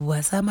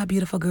What's up, my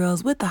beautiful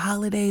girls? With the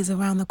holidays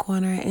around the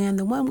corner and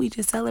the one we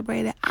just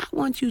celebrated, I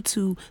want you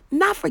to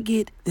not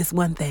forget this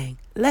one thing.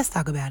 Let's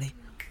talk about it.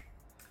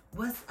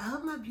 What's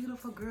up, my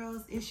beautiful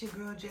girls? It's your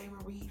girl, J.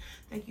 Marie.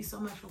 Thank you so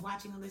much for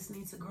watching and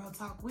listening to Girl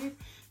Talk with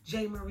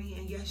J. Marie.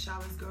 And yes, y'all,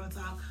 it's Girl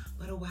Talk,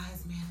 but a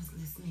wise man is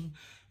listening.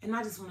 And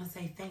I just want to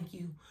say thank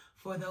you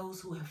for those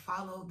who have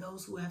followed,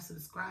 those who have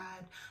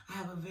subscribed. I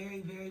have a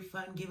very, very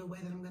fun giveaway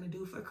that I'm going to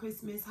do for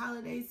Christmas.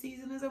 Holiday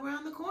season is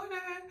around the corner.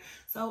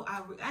 So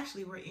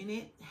we're in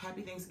it.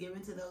 Happy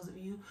Thanksgiving to those of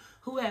you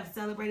who have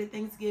celebrated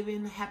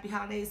Thanksgiving. Happy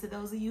holidays to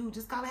those of you who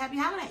just call it happy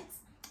holidays.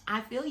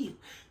 I feel you.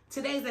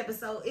 Today's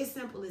episode is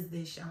simple as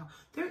this, y'all.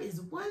 There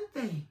is one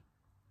thing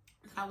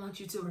that I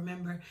want you to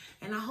remember,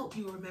 and I hope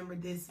you remember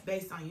this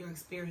based on your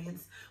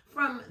experience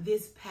from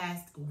this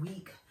past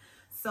week.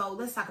 So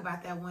let's talk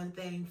about that one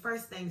thing.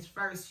 First things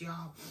first,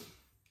 y'all.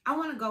 I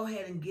want to go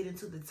ahead and get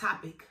into the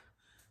topic.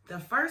 The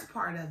first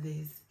part of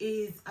this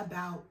is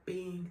about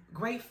being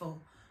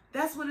grateful.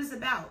 That's what it's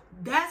about.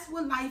 That's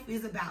what life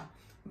is about,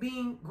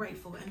 being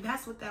grateful. And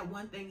that's what that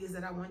one thing is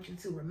that I want you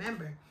to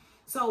remember.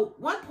 So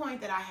one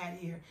point that I had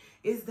here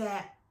is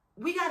that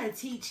we got to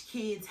teach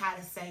kids how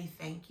to say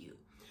thank you.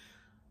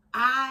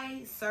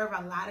 I serve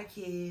a lot of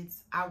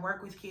kids. I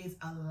work with kids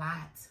a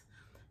lot.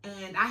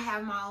 And I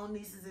have my own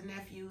nieces and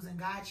nephews and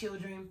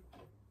godchildren.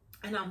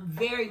 And I'm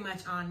very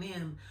much on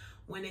them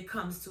when it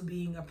comes to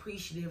being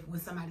appreciative when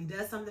somebody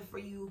does something for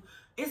you.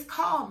 It's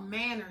called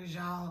manners,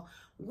 y'all.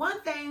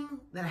 One thing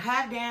that I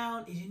have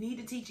down is you need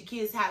to teach your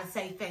kids how to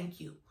say thank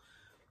you.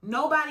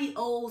 Nobody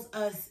owes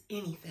us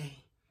anything.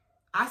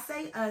 I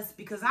say us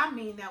because I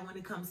mean that when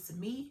it comes to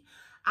me.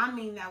 I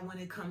mean that when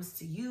it comes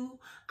to you.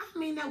 I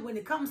mean that when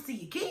it comes to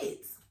your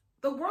kids.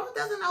 The world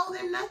doesn't owe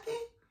them nothing.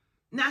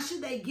 Now,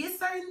 should they get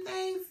certain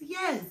things?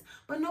 Yes,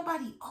 but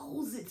nobody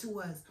owes it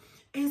to us.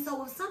 And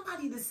so if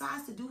somebody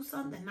decides to do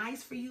something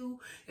nice for you,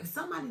 if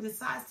somebody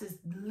decides to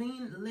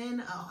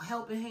lend a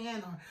helping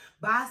hand or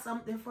buy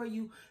something for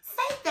you,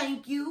 say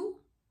thank you.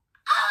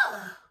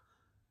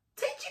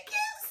 Teach your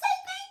kids to say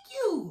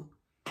thank you.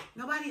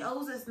 Nobody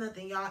owes us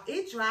nothing, y'all.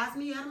 It drives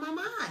me out of my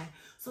mind.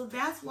 So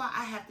that's why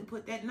I have to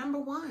put that number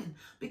one,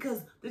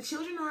 because the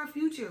children are our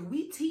future.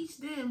 We teach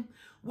them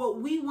what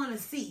we want to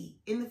see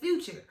in the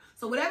future.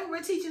 So whatever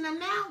we're teaching them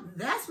now,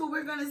 that's what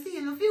we're going to see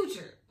in the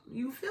future.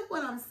 You feel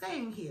what I'm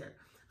saying here?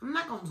 I'm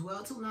not going to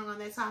dwell too long on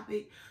that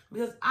topic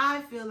because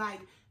I feel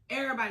like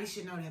everybody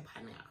should know that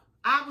by now.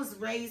 I was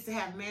raised to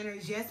have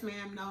manners. Yes,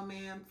 ma'am. No,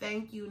 ma'am.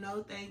 Thank you.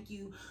 No, thank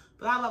you.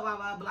 Blah, blah, blah,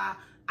 blah, blah.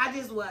 I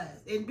just was.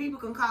 And people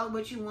can call it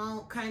what you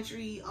want,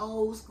 country,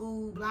 old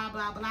school, blah,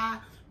 blah, blah.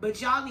 But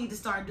y'all need to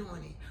start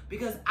doing it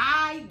because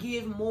I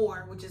give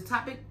more, which is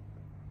topic.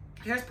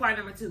 Here's part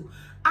number 2.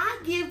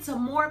 I give to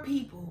more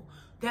people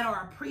that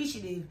are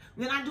appreciative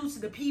than I do to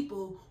the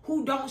people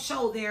who don't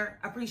show their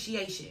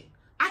appreciation.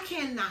 I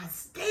cannot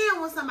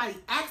stand when somebody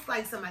acts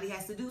like somebody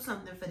has to do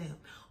something for them.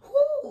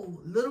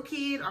 Whoo, little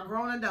kid or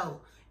grown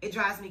adult. It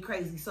drives me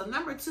crazy. So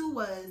number 2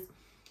 was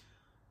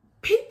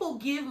people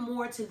give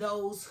more to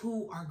those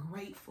who are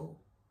grateful.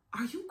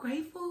 Are you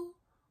grateful?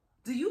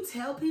 Do you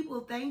tell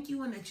people thank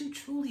you and that you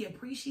truly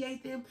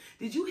appreciate them?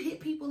 Did you hit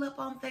people up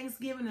on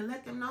Thanksgiving and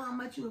let them know how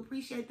much you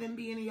appreciate them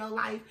being in your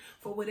life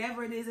for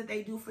whatever it is that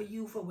they do for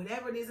you, for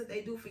whatever it is that they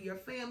do for your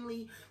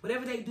family,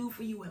 whatever they do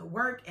for you at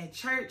work, at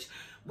church,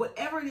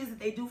 whatever it is that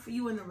they do for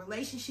you in the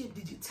relationship?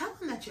 Did you tell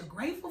them that you're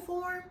grateful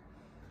for them?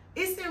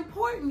 It's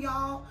important,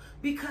 y'all,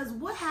 because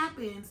what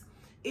happens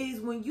is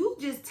when you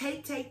just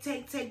take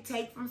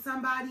from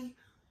somebody,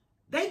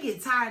 they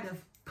get tired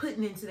of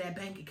putting into that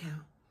bank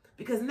account.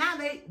 Because now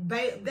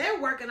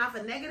they're working off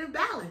a negative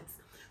balance.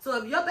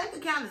 So if your bank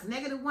account is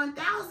negative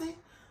 1,000,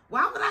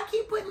 why would I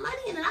keep putting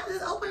money in it? I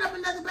just open up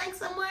another bank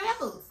somewhere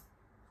else.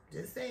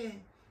 Just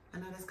saying. I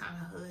know that's kind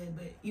of hood,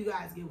 but you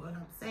guys get what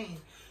I'm saying.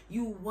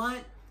 You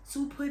want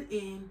to put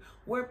in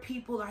where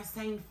people are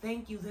saying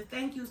thank you. The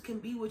thank yous can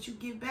be what you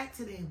give back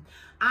to them.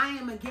 I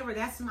am a giver.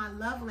 That's my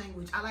love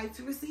language. I like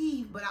to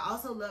receive, but I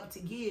also love to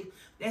give.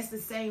 That's the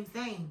same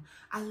thing.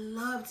 I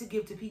love to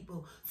give to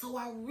people. So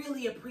I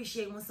really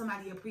appreciate when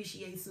somebody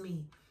appreciates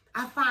me.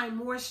 I find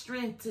more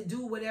strength to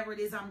do whatever it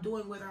is I'm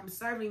doing, whether I'm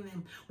serving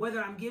them, whether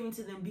I'm giving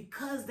to them,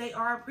 because they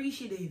are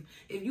appreciative.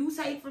 If you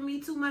take from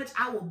me too much,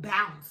 I will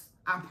bounce.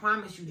 I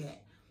promise you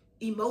that.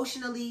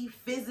 Emotionally,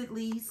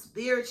 physically,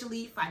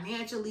 spiritually,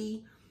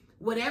 financially,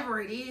 whatever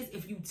it is,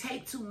 if you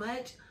take too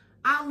much,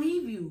 I'll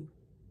leave you.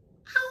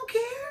 I don't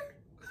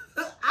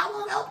care. I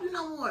won't help you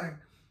no more.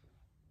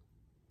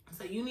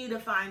 So you need to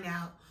find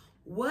out,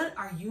 what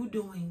are you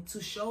doing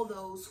to show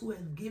those who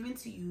have given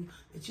to you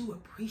that you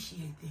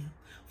appreciate them?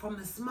 From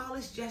the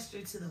smallest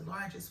gesture to the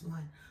largest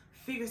one,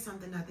 figure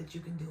something out that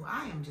you can do.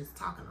 I am just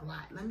talking a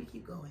lot. Let me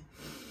keep going.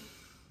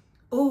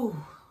 Oh,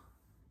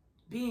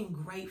 being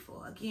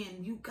grateful.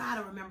 Again, you got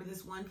to remember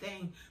this one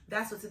thing.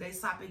 That's what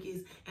today's topic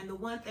is. And the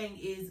one thing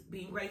is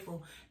being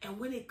grateful. And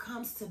when it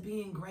comes to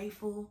being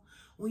grateful,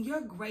 when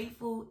you're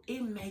grateful,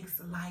 it makes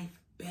life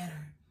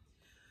better.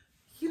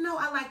 You know,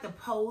 I like to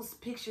post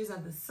pictures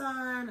of the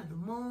sun, of the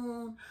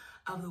moon.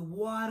 of the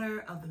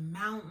water, of the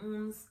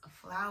mountains, of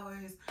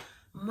flowers,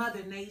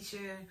 Mother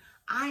Nature.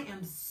 I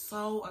am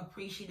so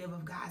appreciative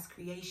of God's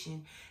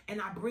creation.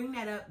 And I bring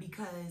that up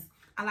because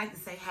I like to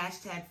say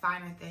hashtag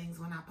finer things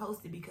when I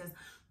post it, because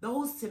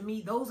those, to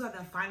me, those are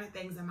the finer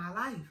things in my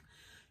life.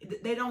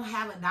 They don't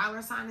have a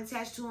dollar sign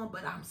attached to them,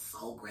 but I'm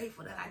so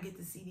grateful that I get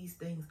to see these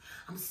things.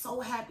 I'm so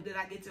happy that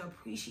I get to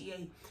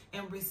appreciate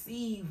and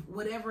receive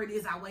whatever it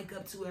is I wake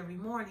up to every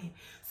morning.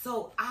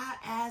 So I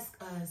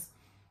ask us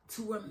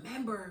to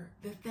remember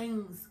the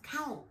things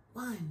count.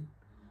 One,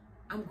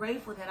 I'm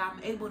grateful that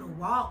I'm able to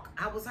walk.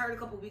 I was hurt a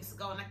couple weeks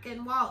ago and I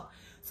couldn't walk.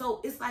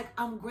 So it's like,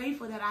 I'm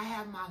grateful that I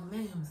have my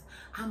limbs.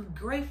 I'm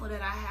grateful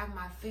that I have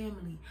my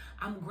family.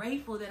 I'm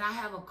grateful that I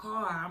have a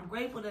car. I'm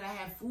grateful that I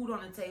have food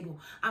on the table.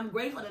 I'm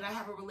grateful that I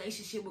have a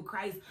relationship with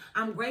Christ.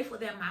 I'm grateful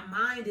that my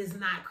mind is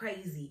not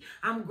crazy.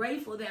 I'm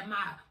grateful that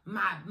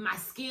my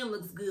skin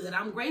looks good.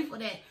 I'm grateful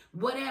that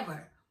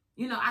whatever,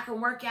 I can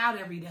work out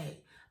every day.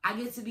 I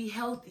get to be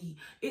healthy.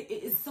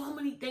 It's so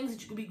many things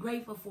that you can be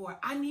grateful for.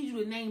 I need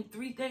you to name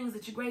 3 things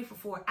that you're grateful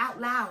for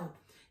out loud.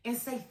 And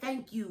say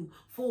thank you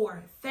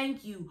for,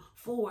 thank you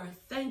for,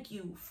 thank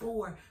you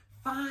for.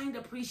 Find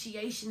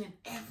appreciation in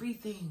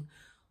everything.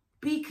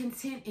 Be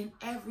content in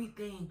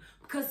everything,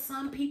 because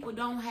some people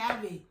don't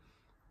have it.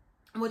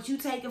 What you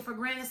taking for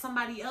granted,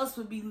 somebody else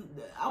would be,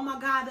 oh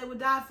my God, they would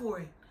die for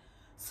it.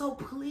 So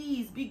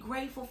please be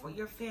grateful for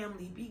your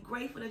family. Be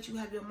grateful that you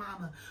have your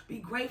mama. Be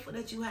grateful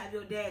that you have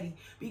your daddy.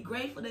 Be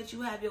grateful that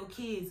you have your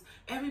kids.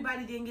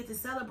 Everybody didn't get to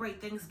celebrate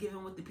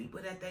Thanksgiving with the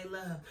people that they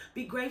love.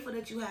 Be grateful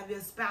that you have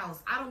your spouse.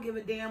 I don't give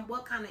a damn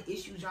what kind of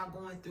issues y'all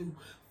going through.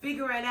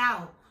 Figure it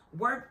out.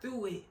 Work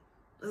through it.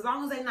 As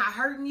long as they're not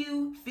hurting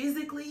you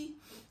physically,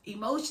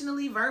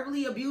 emotionally,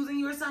 verbally abusing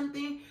you or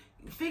something,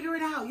 figure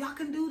it out. Y'all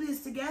can do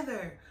this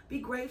together. Be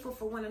grateful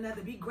for one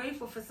another. Be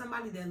grateful for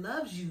somebody that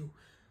loves you.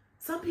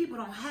 Some people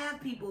don't have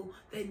people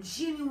that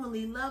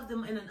genuinely love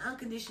them in an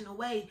unconditional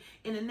way,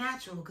 in a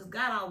natural, because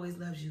God always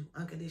loves you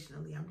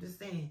unconditionally. I'm just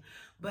saying.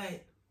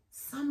 But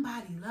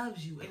somebody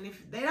loves you. And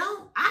if they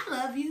don't, I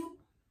love you.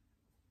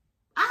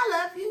 I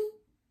love you.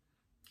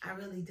 I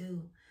really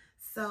do.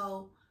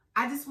 So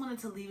I just wanted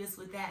to leave us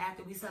with that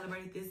after we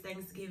celebrate this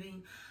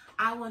Thanksgiving.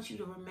 I want you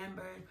to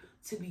remember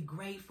to be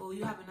grateful.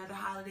 You have another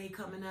holiday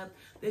coming up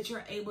that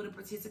you're able to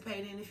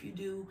participate in if you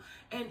do.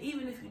 And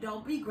even if you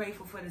don't, be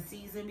grateful for the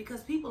season,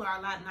 because people are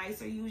a lot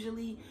nicer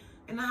usually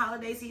in the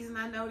holiday season.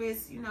 I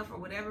noticed, for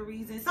whatever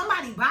reason.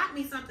 Somebody bought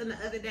me something the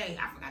other day.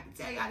 I forgot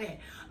to tell y'all that.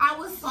 I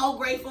was so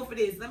grateful for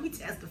this. Let me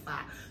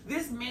testify.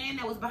 This man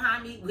that was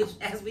behind me, which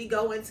as we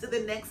go into the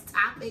next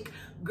topic,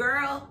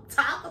 girl,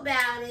 talk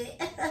about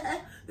it.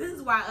 This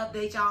is why I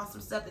update y'all on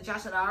some stuff that y'all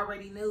should have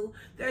already knew.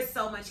 There's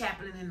so much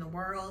happening in the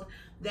world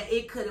that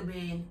it could have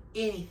been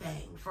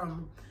anything,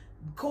 from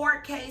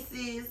court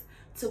cases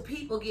to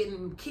people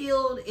getting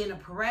killed in a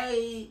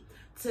parade,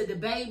 to the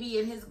baby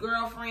and his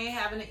girlfriend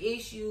having an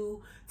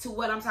issue, to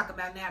what I'm talking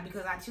about now,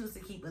 because I choose to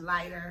keep it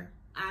lighter.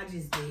 I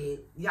just did.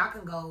 Y'all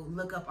can go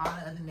look up all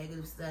the other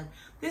negative stuff.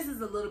 This is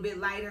a little bit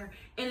lighter,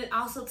 and it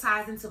also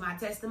ties into my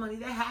testimony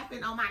that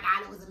happened. Oh my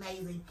God, it was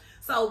amazing.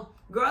 So,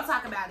 girl,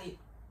 talk about it.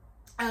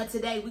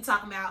 Today we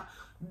talking about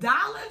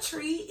Dollar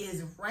Tree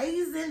is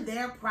raising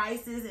their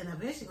prices, and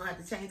eventually gonna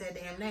have to change that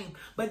damn name.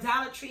 But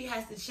Dollar Tree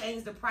has to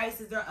change the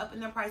prices. They're upping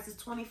their prices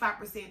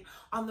 25%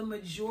 on the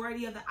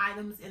majority of the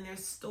items in their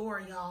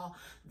store, y'all.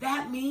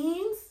 That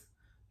means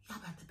y'all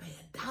about to pay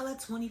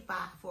 $1.25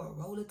 for a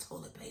roll of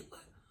toilet paper.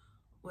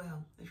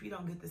 Well, if you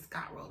don't get the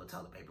Scott roll of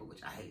toilet paper,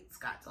 which I hate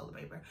Scott toilet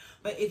paper,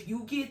 but if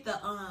you get the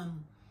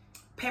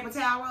paper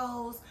towel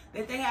rolls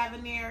that they have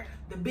in there,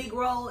 the big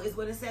roll is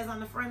what it says on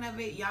the front of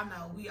it. Y'all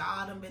know we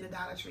all done been to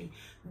Dollar Tree.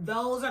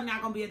 Those are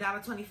not gonna be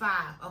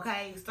 $1.25,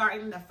 okay?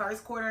 Starting in the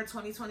first quarter of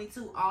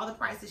 2022, all the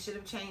prices should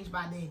have changed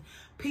by then.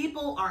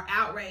 People are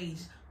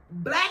outraged.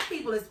 Black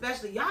people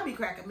especially, y'all be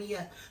cracking me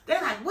up.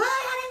 They're like, what?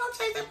 How they gonna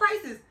change their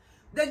prices?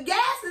 The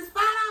gas is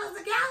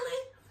 $5 a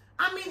gallon.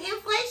 I mean,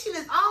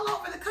 inflation is all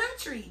over the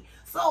country.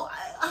 So,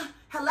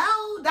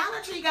 hello,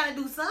 Dollar Tree gotta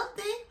do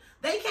something.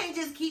 They can't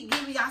just keep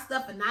giving y'all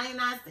stuff for 99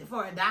 cents,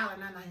 for $1, not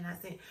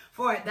 99 cents,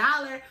 for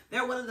 $1.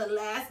 They're one of the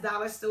last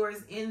dollar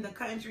stores in the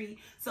country.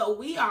 So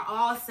we are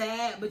all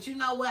sad, but you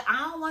know what?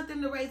 I don't want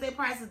them to raise their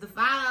prices to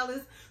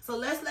 $5. So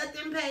let's let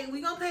them pay.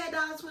 We gonna pay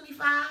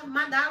 $1.25.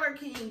 My Dollar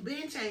King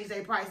been changed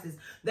their prices.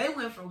 They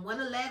went from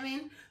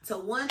 $1.11 to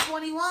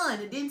 $1.21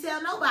 and didn't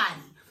tell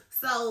nobody.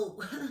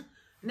 So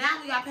now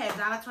we got to pay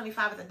 $1.25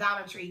 at the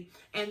Dollar Tree.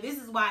 And this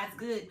is why it's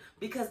good,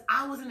 because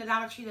I was in the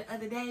Dollar Tree the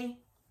other day,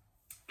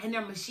 and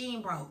their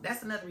machine broke.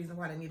 That's another reason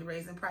why they need to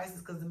raise their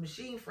prices, because the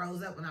machine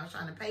froze up when I was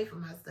trying to pay for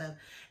my stuff.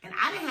 And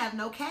I didn't have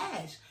no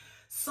cash.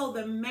 So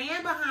the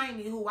man behind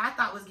me, who I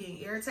thought was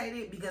getting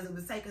irritated because it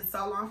was taking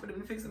so long for them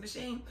to fix the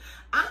machine,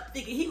 I'm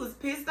thinking he was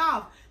pissed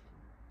off.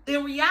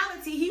 in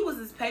reality, he was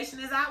as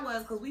patient as I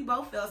was, because we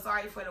both felt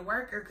sorry for the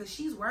worker, because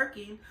she's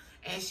working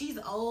and she's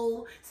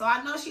old. So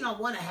I know she don't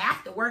want to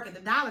have to work at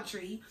the Dollar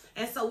Tree.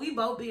 And so we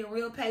both being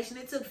real patient.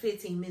 It took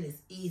 15 minutes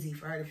easy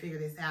for her to figure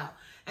this out.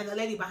 And the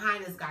lady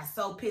behind us got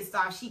so pissed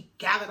off. She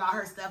gathered all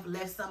her stuff,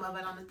 left some of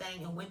it on the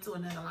thing, and went to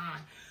another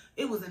line.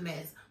 It was a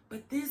mess.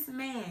 But this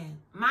man,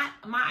 my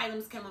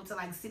items came up to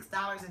like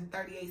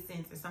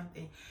 $6.38 or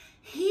something.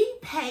 He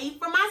paid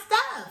for my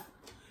stuff.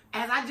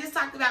 As I just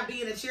talked about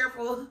being a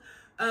cheerful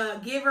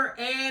giver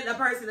and a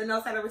person that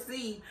knows how to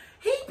receive,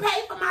 he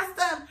paid for my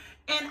stuff.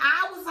 And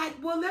I was like,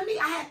 well,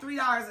 I had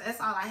 $3. That's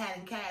all I had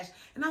in cash.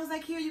 And I was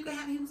like, here, you can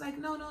have it. He was like,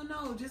 no,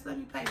 just let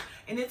me pay.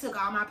 And it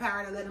took all my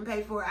power to let him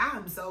pay for it.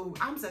 I'm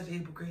such a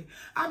hypocrite.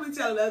 I've been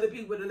telling other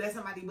people to let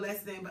somebody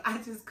bless them, but I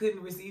just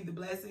couldn't receive the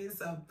blessing.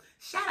 So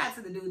shout out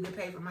to the dude that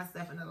paid for my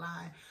stuff in the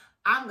line.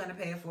 I'm going to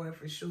pay for it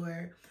for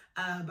sure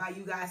by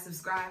you guys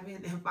subscribing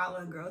and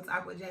following Girl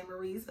Talk with J.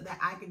 Marie so that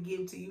I can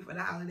give to you for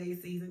the holiday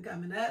season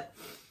coming up.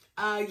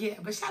 Yeah,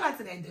 but shout out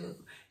to that dude.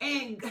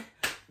 And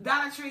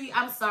Dollar Tree,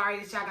 I'm sorry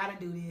that y'all got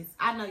to do this.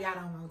 I know y'all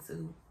don't want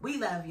to. We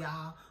love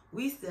y'all.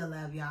 We still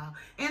love y'all.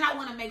 And I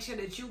want to make sure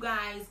that you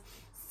guys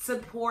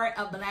support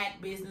a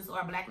Black business or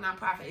a Black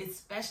nonprofit,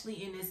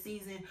 especially in this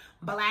season.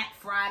 Black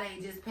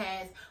Friday just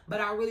passed, but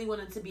I really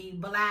want it to be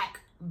Black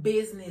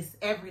business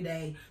every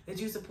day that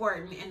you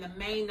support me. And the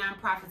main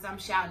nonprofits I'm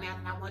shouting out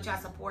and I want y'all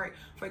support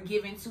for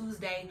Giving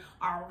Tuesday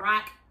are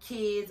Rock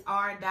Kids,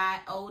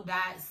 R.O.C_KIDZ,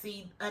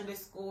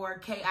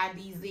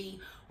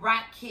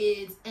 Rock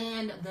Kids,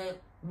 and the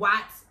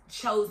Watts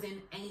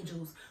Chosen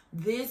Angels.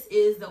 This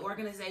is the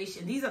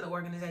organization, these are the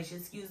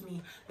organizations,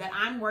 that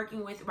I'm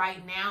working with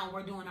right now.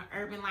 We're doing an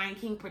Urban Lion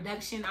King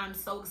production. I'm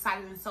so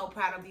excited and so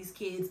proud of these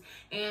kids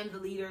and the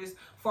leaders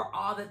for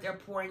all that they're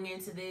pouring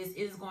into this.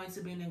 It is going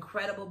to be an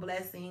incredible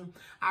blessing.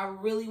 I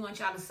really want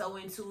y'all to sew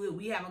into it.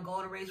 We have a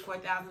goal to raise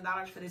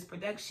 $4,000 for this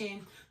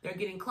production. They're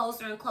getting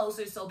closer and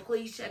closer, so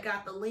please check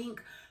out the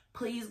link.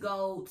 Please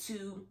go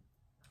to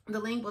the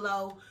link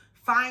below,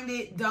 find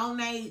it,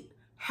 donate,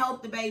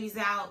 help the babies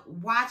out.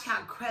 Watch how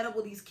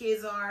incredible these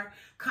kids are.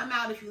 Come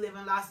out if you live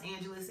in Los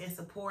Angeles and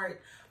support.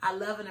 I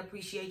love and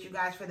appreciate you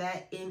guys for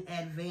that in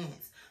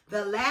advance.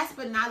 The last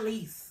but not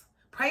least,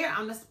 Prayer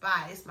on the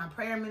Spot. It's my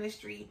prayer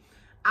ministry.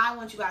 I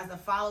want you guys to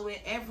follow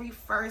it. Every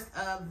first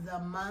of the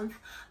month,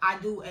 I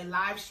do a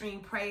live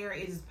stream prayer.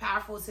 It is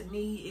powerful to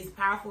me. It's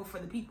powerful for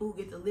the people who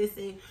get to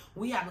listen.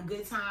 We have a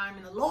good time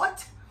in the Lord.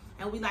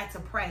 And we like to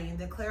pray and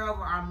declare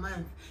over our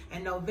month.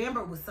 And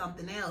November was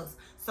something else.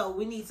 So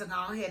we need to go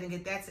ahead and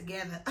get that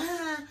together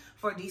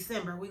for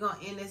December. We're going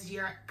to end this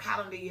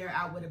calendar year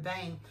out with a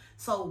bang.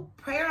 So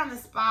Prayer on the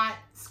Spot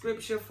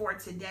scripture for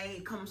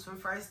today comes from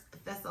 1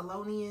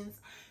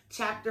 Thessalonians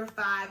chapter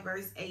 5,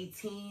 verse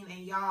 18. And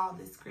y'all,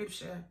 this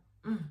scripture,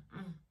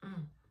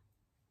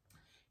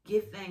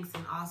 give thanks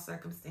in all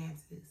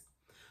circumstances,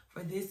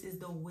 for this is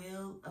the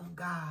will of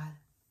God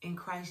in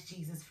Christ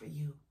Jesus for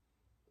you.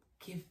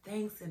 Give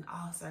thanks in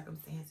all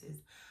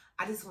circumstances.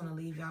 I just want to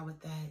leave y'all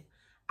with that.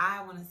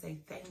 I want to say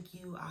thank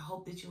you. I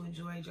hope that you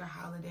enjoyed your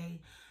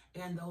holiday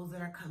and those that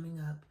are coming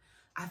up.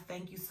 I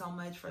thank you so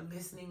much for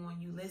listening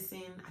when you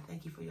listen. I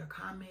thank you for your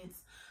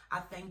comments. I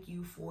thank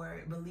you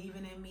for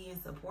believing in me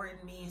and supporting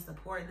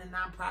the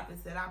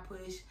nonprofits that I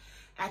push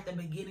at the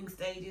beginning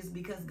stages,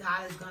 because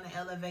God is going to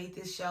elevate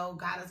this show.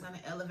 God is going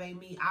to elevate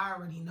me. I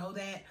already know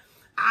that.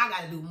 I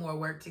got to do more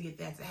work to get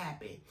that to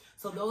happen.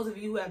 So those of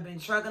you who have been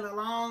trucking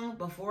along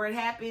before it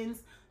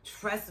happens,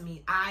 trust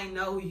me, I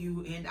know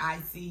you and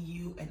I see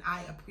you and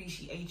I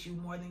appreciate you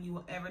more than you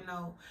will ever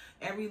know.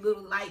 Every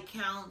little like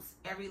counts,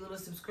 every little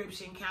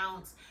subscription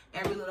counts,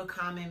 every little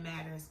comment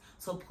matters.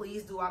 So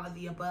please do all of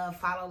the above.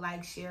 Follow,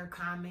 like, share,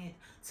 comment.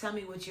 Tell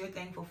me what you're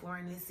thankful for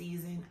in this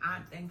season.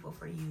 I'm thankful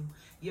for you.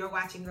 You're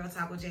watching Girl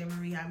Talk with J.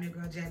 Marie. I'm your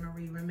girl, J.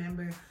 Marie.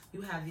 Remember,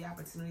 you have the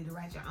opportunity to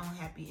write your own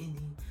happy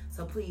ending.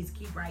 So please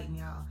keep writing,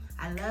 y'all.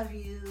 I love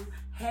you.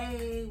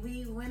 Hey,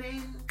 we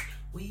winning.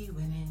 We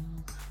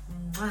winning.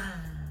 Mwah.